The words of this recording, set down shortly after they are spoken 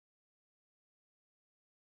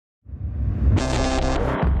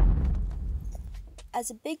As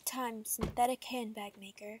a big-time synthetic handbag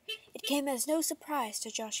maker, it came as no surprise to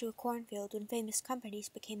Joshua Cornfield when famous companies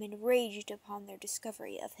became enraged upon their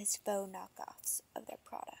discovery of his faux knockoffs of their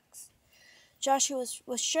products. Joshua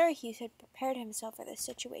was sure he had prepared himself for this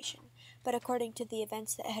situation, but according to the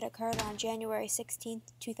events that had occurred on January 16,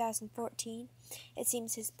 2014, it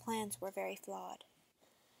seems his plans were very flawed.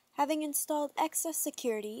 Having installed excess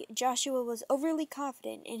security, Joshua was overly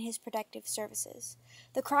confident in his protective services.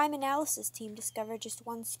 The crime analysis team discovered just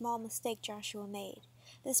one small mistake Joshua made.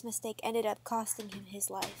 This mistake ended up costing him his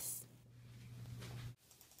life.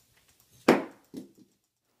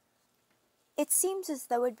 It seems as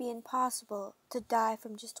though it would be impossible to die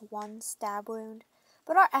from just one stab wound,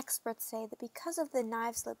 but our experts say that because of the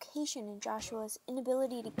knife's location and Joshua's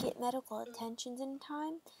inability to get medical attention in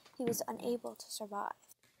time, he was unable to survive.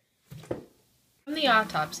 From the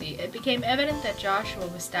autopsy, it became evident that Joshua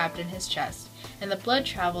was stabbed in his chest, and the blood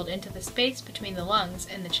traveled into the space between the lungs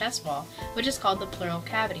and the chest wall, which is called the pleural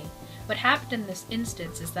cavity. What happened in this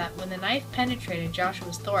instance is that when the knife penetrated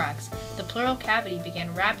Joshua's thorax, the pleural cavity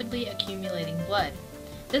began rapidly accumulating blood.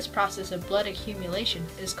 This process of blood accumulation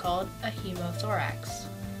is called a hemothorax.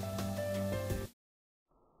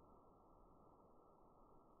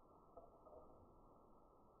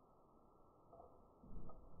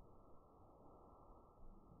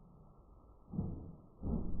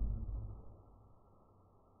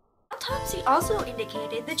 Autopsy also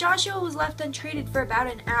indicated that Joshua was left untreated for about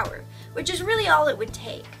an hour, which is really all it would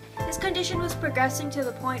take. His condition was progressing to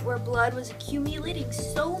the point where blood was accumulating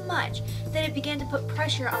so much that it began to put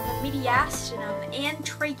pressure on the mediastinum and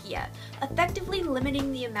trachea, effectively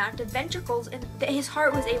limiting the amount of ventricles that his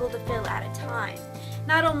heart was able to fill at a time.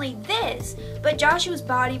 Not only this, but Joshua's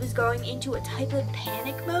body was going into a type of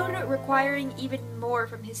panic mode, requiring even more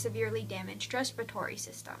from his severely damaged respiratory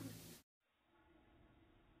system.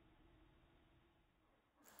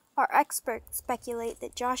 Our experts speculate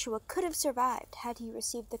that Joshua could have survived had he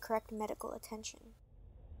received the correct medical attention.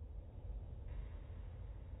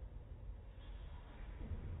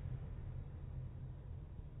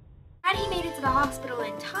 Had he made it to the hospital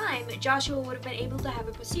in time, Joshua would have been able to have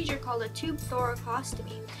a procedure called a tube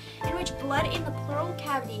thoracostomy, in which blood in the pleural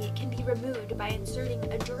cavity can be removed by inserting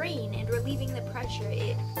a drain and relieving the pressure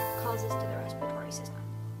it causes to the respiratory system.